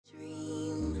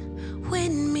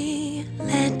with me,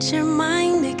 let your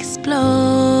mind explore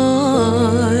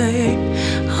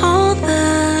all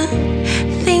the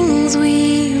things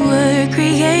we were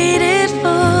created for.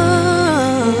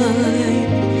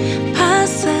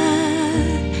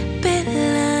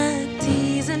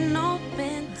 Possibilities and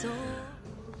open doors.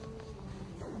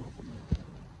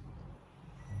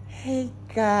 Hey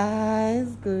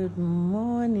guys, good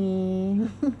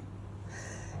morning.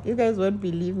 You guys won't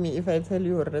believe me if I tell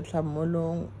you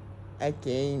Retlamolong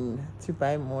again to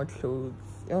buy more clothes.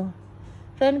 Oh,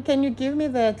 friend, can you give me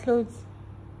the clothes?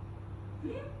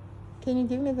 Can you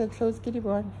give me the clothes, Kitty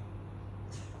boy?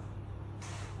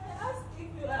 I asked if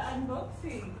you are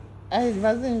unboxing. I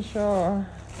wasn't sure.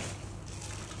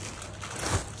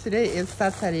 Today is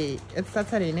Saturday. It's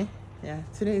Saturday, ne? Yeah,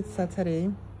 today is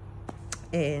Saturday.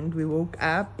 And we woke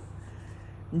up.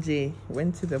 Jay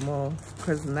went to the mall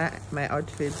because now my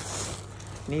outfit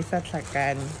Nisa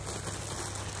Tlakan.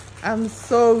 I'm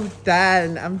so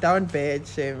done. I'm down bad,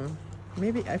 shame.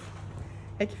 Maybe I'll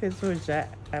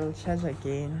charge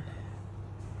again.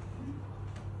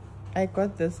 I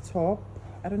got this top.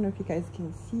 I don't know if you guys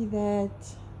can see that.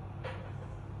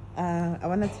 I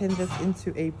want to turn this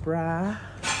into a bra.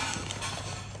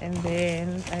 And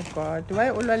then I got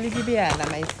my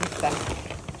sister.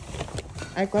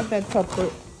 I got that top.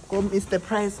 Go Mr.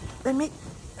 Price. Let me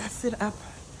sit up.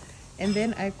 And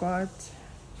then I got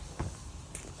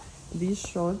these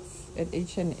shorts at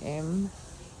H&M.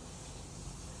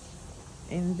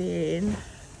 And then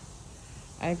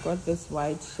I got this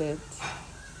white shirt.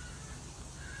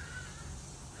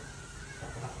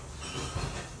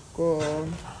 Go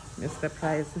Mr.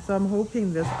 Price. So I'm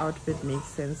hoping this outfit makes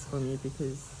sense for me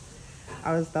because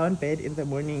I was down bed in the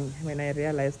morning when I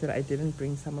realized that I didn't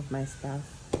bring some of my stuff.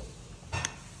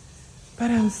 But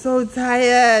I'm so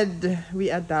tired. We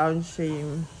are down,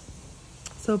 shame.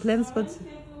 So plans for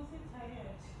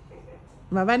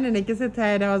my body is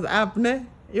tired. I was up, ne?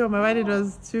 Yo, my body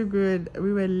was too good.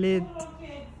 We were late.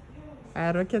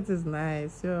 Rocket is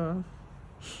nice, yo.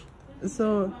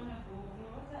 So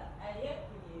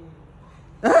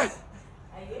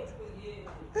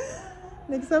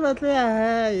next time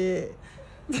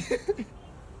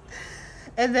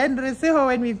and then Reseho,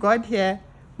 when we got here,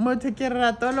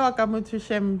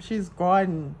 she's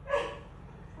gone.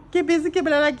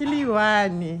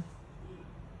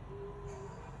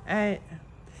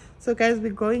 So guys,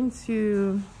 we're going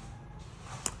to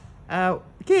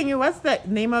King, what's the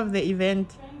name of the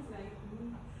event?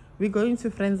 We're going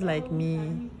to Friends Like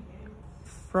Me.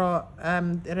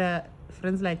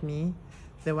 Friends Like Me,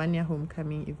 the 1-year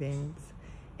homecoming event.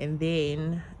 And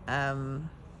then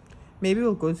maybe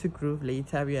we'll go to Groove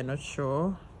later. We are not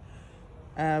sure.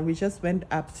 We just went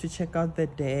up to check out the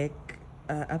deck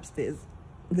upstairs.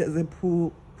 There's a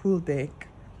pool deck.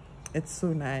 It's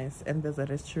so nice, and there's a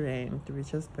restaurant. We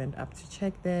just went up to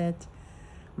check that.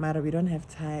 Mara, we don't have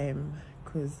time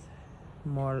because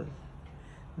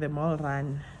the mall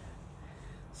run.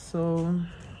 So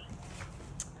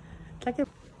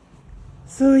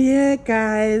yeah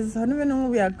guys, I don't even know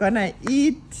what we are gonna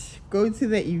eat, go to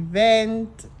the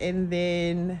event, and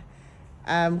then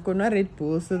go to Red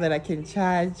Bull so that I can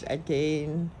charge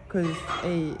again because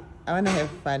hey, I want to have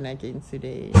fun again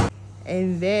today.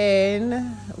 And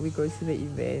then we go to the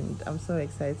event. I'm so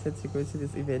excited to go to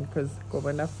this event because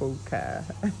Governor Foka.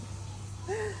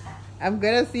 I'm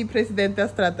gonna see President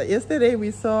Estrada. Yesterday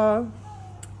we saw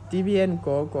DBN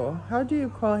Gogo. How do you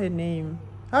call her name?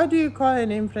 How do you call her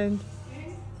name, friend?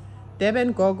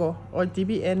 Deben Gogo or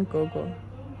DBN Gogo?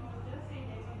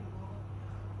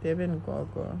 Deben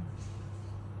Gogo.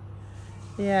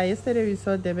 Yeah, yesterday we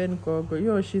saw Deben Gogo.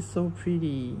 Yo, she's so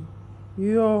pretty.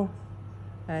 Yo,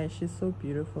 she's so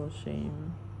beautiful,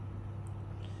 shame.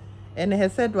 And her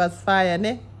set was fire,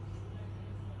 ne?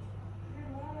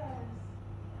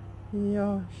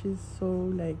 Yo, she's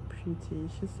so like pretty.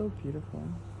 She's so beautiful.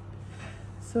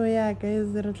 So yeah, guys,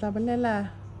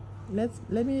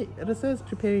 Reso is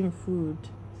preparing food,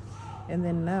 and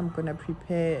then now I'm gonna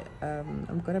prepare.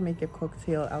 I'm gonna make a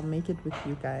cocktail. I'll make it with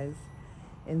you guys,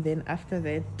 and then after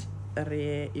that,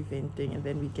 eventing, and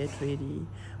then we get ready.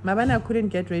 Mabana couldn't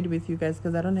get ready with you guys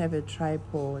because I don't have a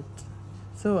tripod,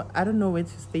 so I don't know where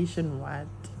to station what.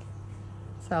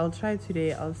 So I'll try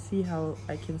today. I'll see how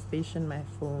I can station my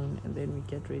phone, and then we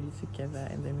get ready together,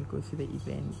 and then we go to the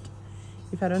event.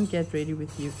 If I don't get ready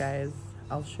with you guys,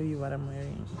 I'll show you what I'm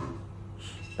wearing.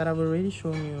 But I've already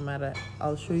shown you, Mara.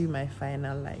 I'll show you my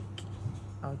final like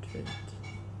outfit.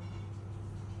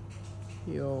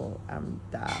 Yo, I'm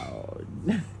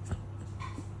down.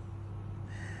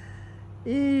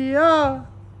 Yo.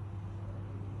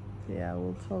 Yeah,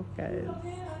 we'll talk, guys.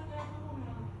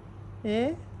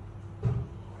 Eh?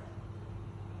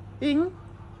 Ing?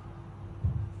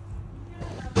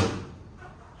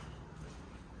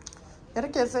 Gotta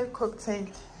get a cocktail.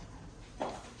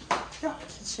 Yo,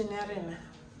 kitchen area.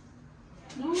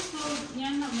 No, so,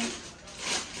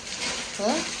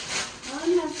 Huh?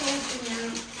 no, so,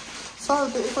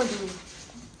 Salt, let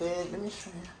me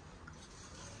show you.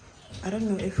 I don't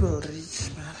know if we'll reach,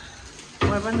 but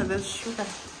whatever, there's sugar.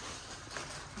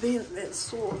 Then there's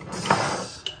salt.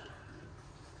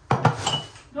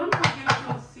 don't forget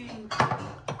your sink.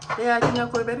 Yeah, I can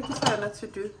go very quick to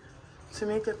do to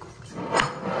make a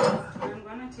cocktail. I'm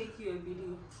gonna take you a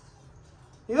video.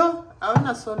 Yo, I want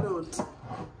a salad.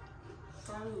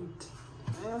 Salute.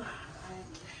 Yeah.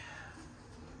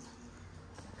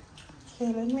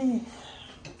 Okay, let me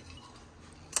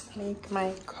make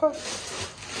my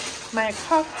cocktails.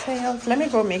 Let me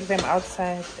go make them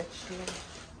outside actually.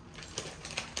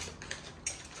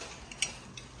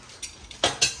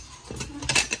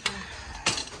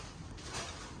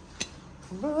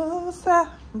 Busa,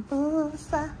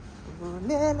 busa,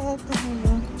 bulele.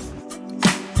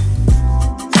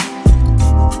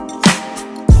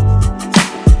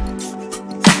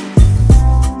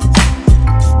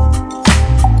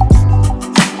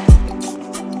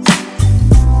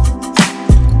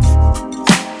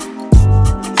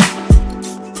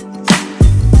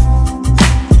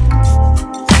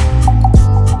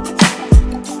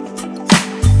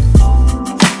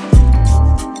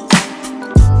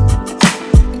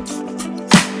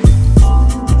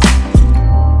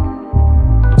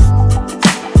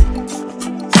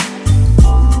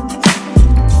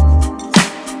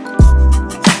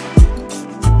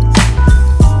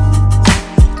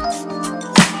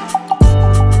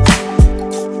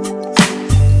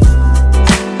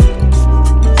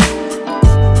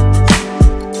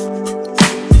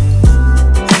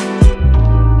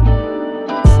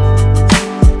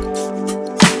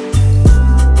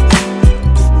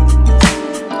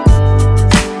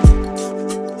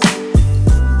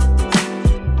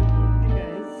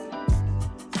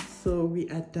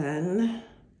 Done.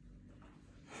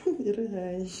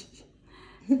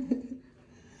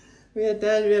 We are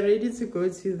done. We are ready to go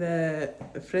to the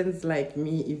Friends Like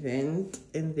Me event,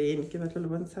 and then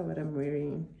what I'm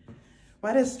wearing.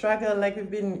 What a struggle! Like we've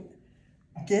been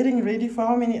getting ready for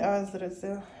how many hours?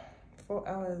 4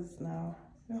 hours now.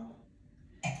 No,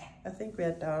 I think we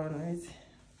are down. Right?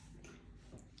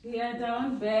 We are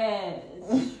down bad.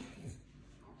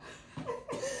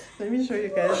 Let me show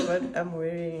you guys what I'm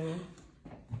wearing.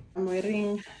 I'm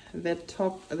wearing the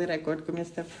top that I got from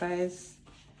Mr. Price.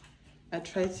 I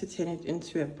tried to turn it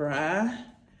into a bra.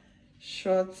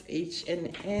 Shorts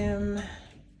H&M.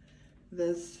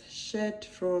 This shirt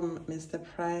from Mr.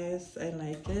 Price. I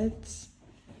like it.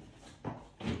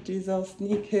 Diesel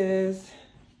sneakers.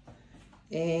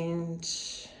 And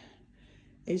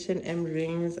H&M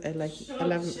rings. I like it. I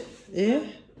love it. Yeah?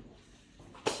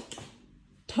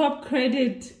 Top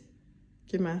credit.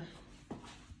 Kima.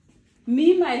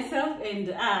 Me, myself, and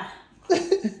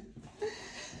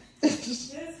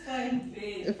Just fine,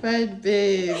 babe. Fine,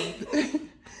 babe.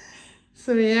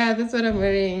 So yeah, that's what I'm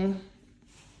wearing.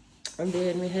 And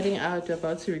then we're heading out. We're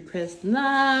about to request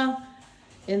now.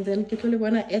 And then people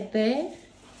wanna at the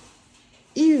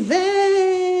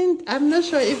event. I'm not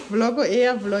sure if vlog or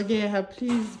air vlogger.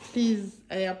 Please,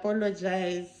 I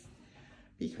apologize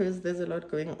because there's a lot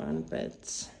going on,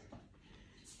 but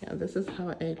yeah, this is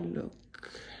how I look.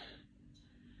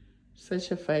 Such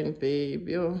a fine babe.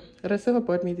 Yo, Raseva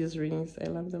bought me these rings. I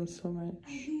love them so much.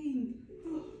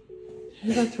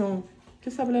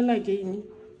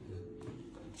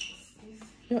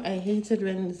 Yo, I hated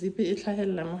when Zippy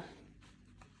itlahella.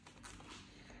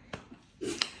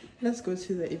 Let's go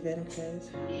to the event,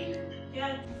 guys.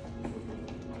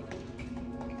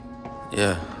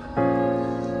 Yeah.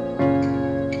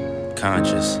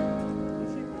 Conscious.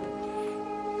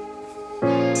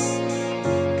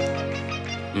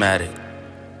 Matic.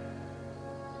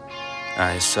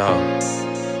 Alright, so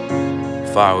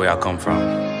far where I come from.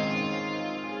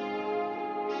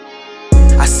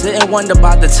 I sit and wonder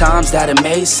about the times that it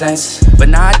made sense, but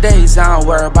nowadays I don't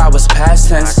worry about what's past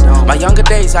tense. My younger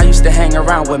days I used to hang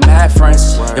around with mad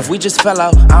friends. If we just fell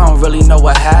out, I don't really know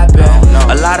what happened.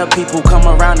 A lot of people come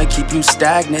around to keep you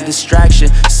stagnant,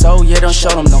 distraction. So yeah, don't show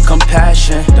them no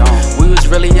compassion. We was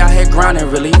really out here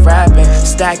grinding, really rapping,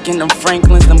 stacking them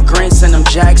Franklins, them Grants and them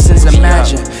Jacksons.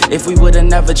 Imagine if we would've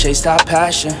never chased our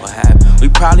passion, we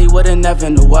probably would've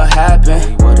never knew what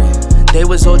happened. They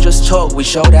was all just talk, we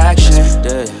showed action.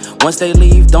 Once they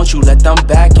leave, don't you let them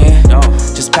back in.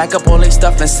 Just pack up all they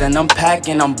stuff and send them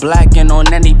packing. I'm blacking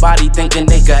on anybody thinking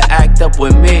they could act up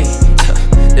with me.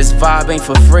 This vibe ain't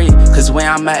for free, cause where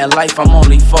I'm at in life, I'm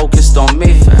only focused on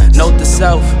me. Note the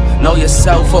self, know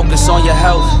yourself, focus on your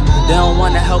health. They don't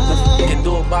wanna help if you can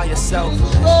do it by yourself.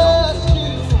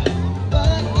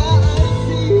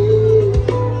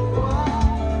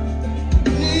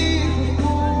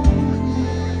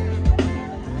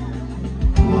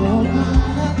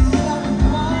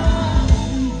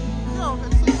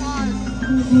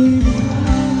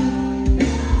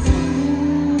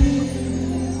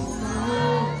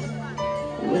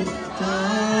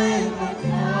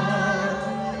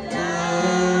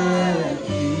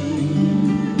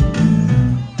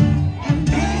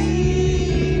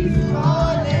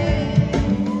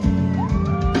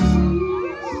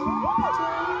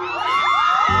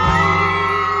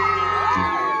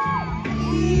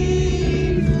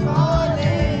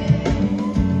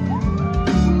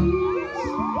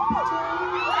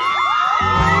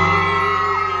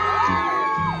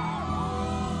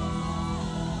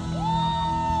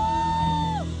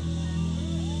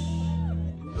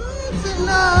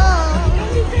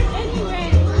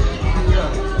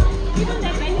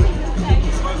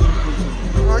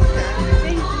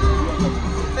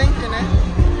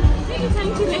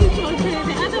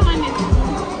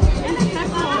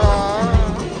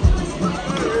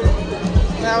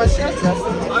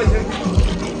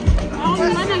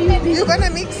 You're gonna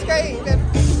mix cake.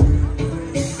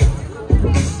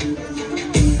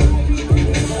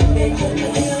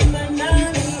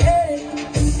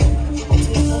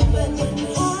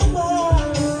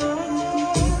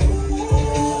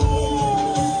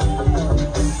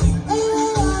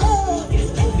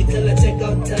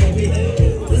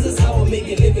 This is how I make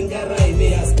a living, garai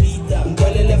me as Peter.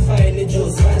 Ngwalele fine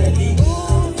Joe's finally.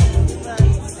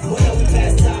 When we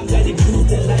pass time, got to prove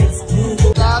the lights.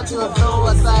 Down to a flow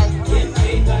aside. Get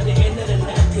paid by the end of the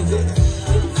night, cause it's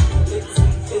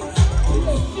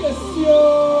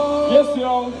Yes,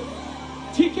 yo.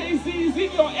 TKC is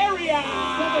in your area.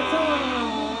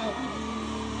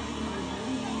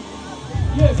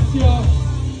 Yes, yo.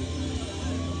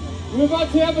 We're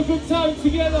about to have a good time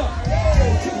together.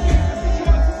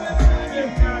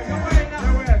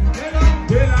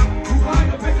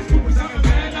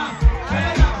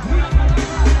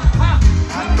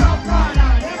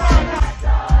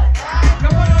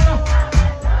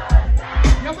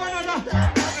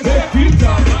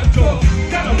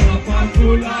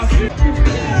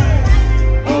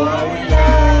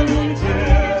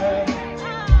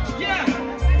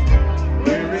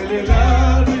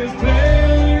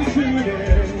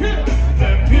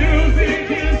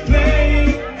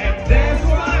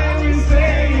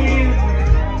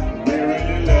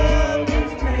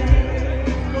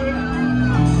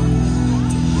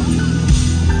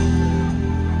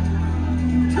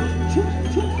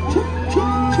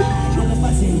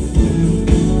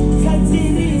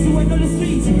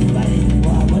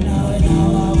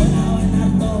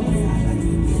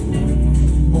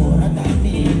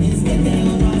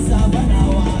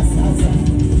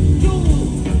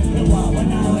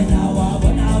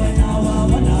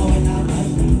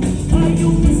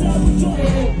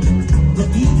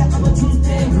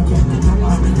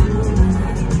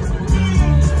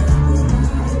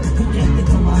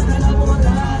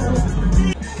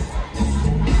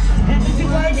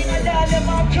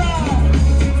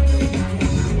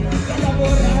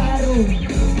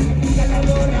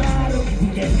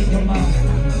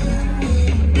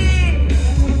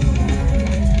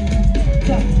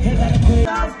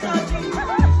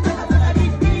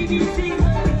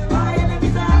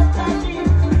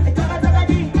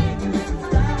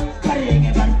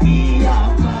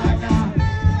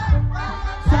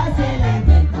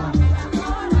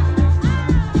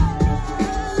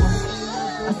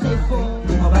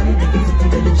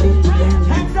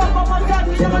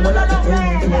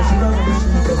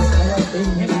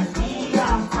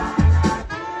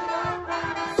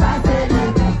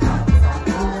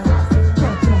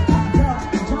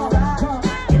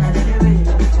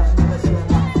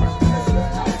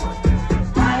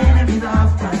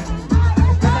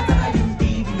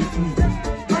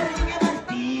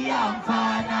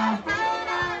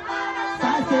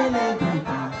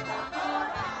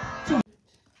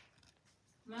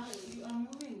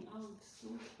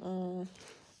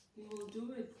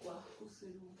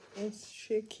 It's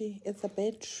tricky. It's a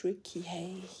bit tricky,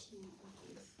 hey.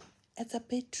 It's a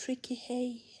bit tricky,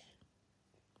 hey.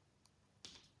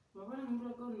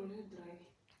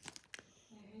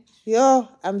 Yo,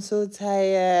 I'm so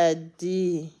tired,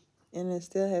 and I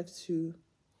still have to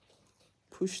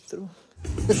push through.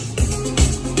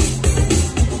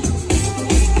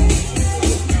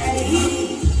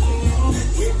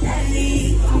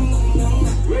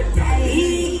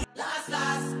 Hey.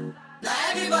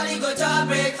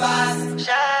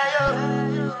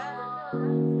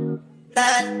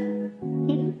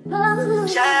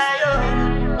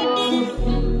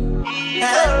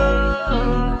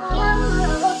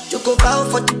 You go bow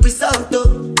for the result,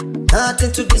 though.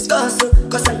 Nothing to discuss, oh.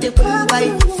 Cause I'm the one by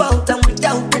default and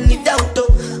without any doubt,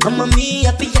 oh. I'm a me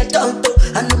happy adult,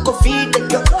 oh. I no go feed the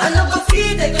girl, I no go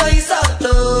feed the girl, it's out,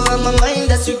 oh. I'm a mind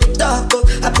that's you talk,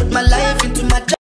 oh. I put my life into my job.